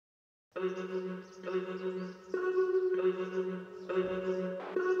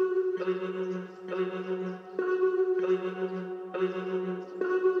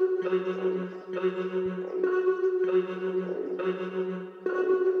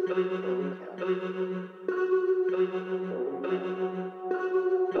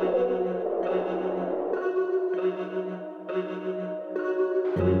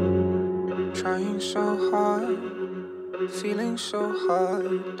Trying so hard, feeling so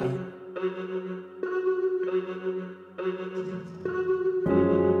hard done.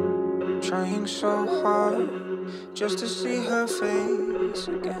 Trying so hard just to see her face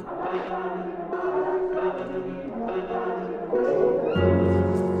again.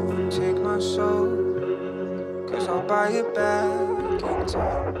 Take my soul, 'cause I'll buy it back in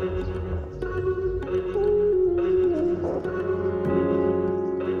time.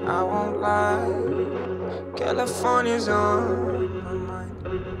 I won't lie, California's on my mind.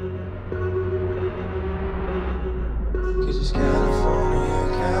 'Cause it's California,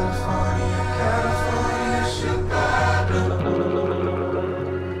 California, California, superbloom.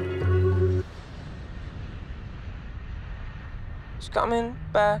 It's coming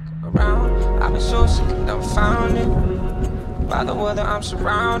back around. I've been so sick and dumbfounded by the weather I'm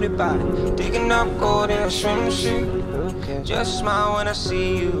surrounded by. Digging up gold in a swimsuit. Just smile when I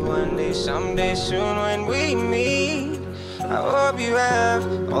see you one day, someday soon when we meet. I hope you have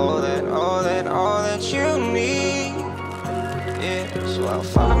all that you need. Yeah, so I'll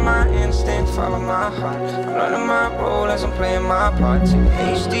follow my instinct, follow my heart. I'm learning my role as I'm playing my part. Take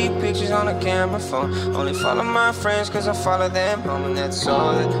HD pictures on a camera phone. Only follow my friends 'cause I follow them home. And that's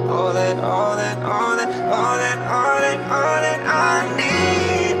all that I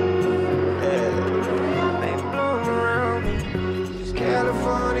need.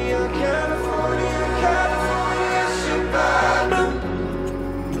 California, California, California, superbloom.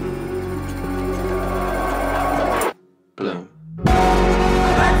 Bloom.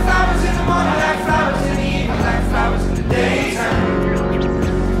 Like flowers in the morning, like flowers in the evening, like flowers in the daytime.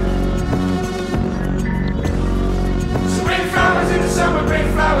 So bring flowers in the summer, bring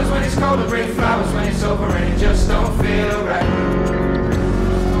flowers when it's cold, and bring flowers when it's over and it just don't feel right.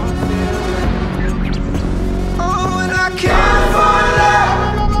 Oh, and I can't fall in love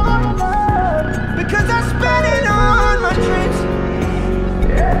because I spent it on my dreams.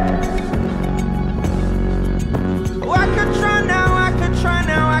 Oh, I could try now, I could try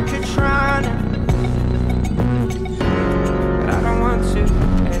now, I could try now, but I don't want to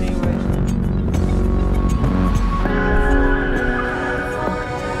anyway.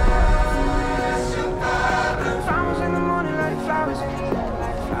 Flowers in the morning, like flowers in the evening,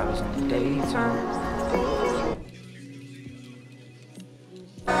 like flowers in the daytime.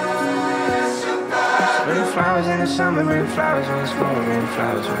 Bring flowers in the summer, bring flowers when it's cold, bring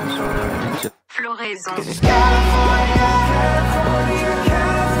flowers when it's over. Floraison. 'Cause it's California, California,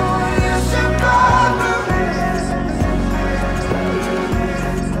 California, superbloom.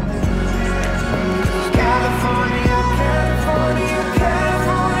 California, California,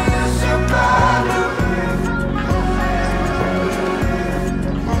 California, superbloom.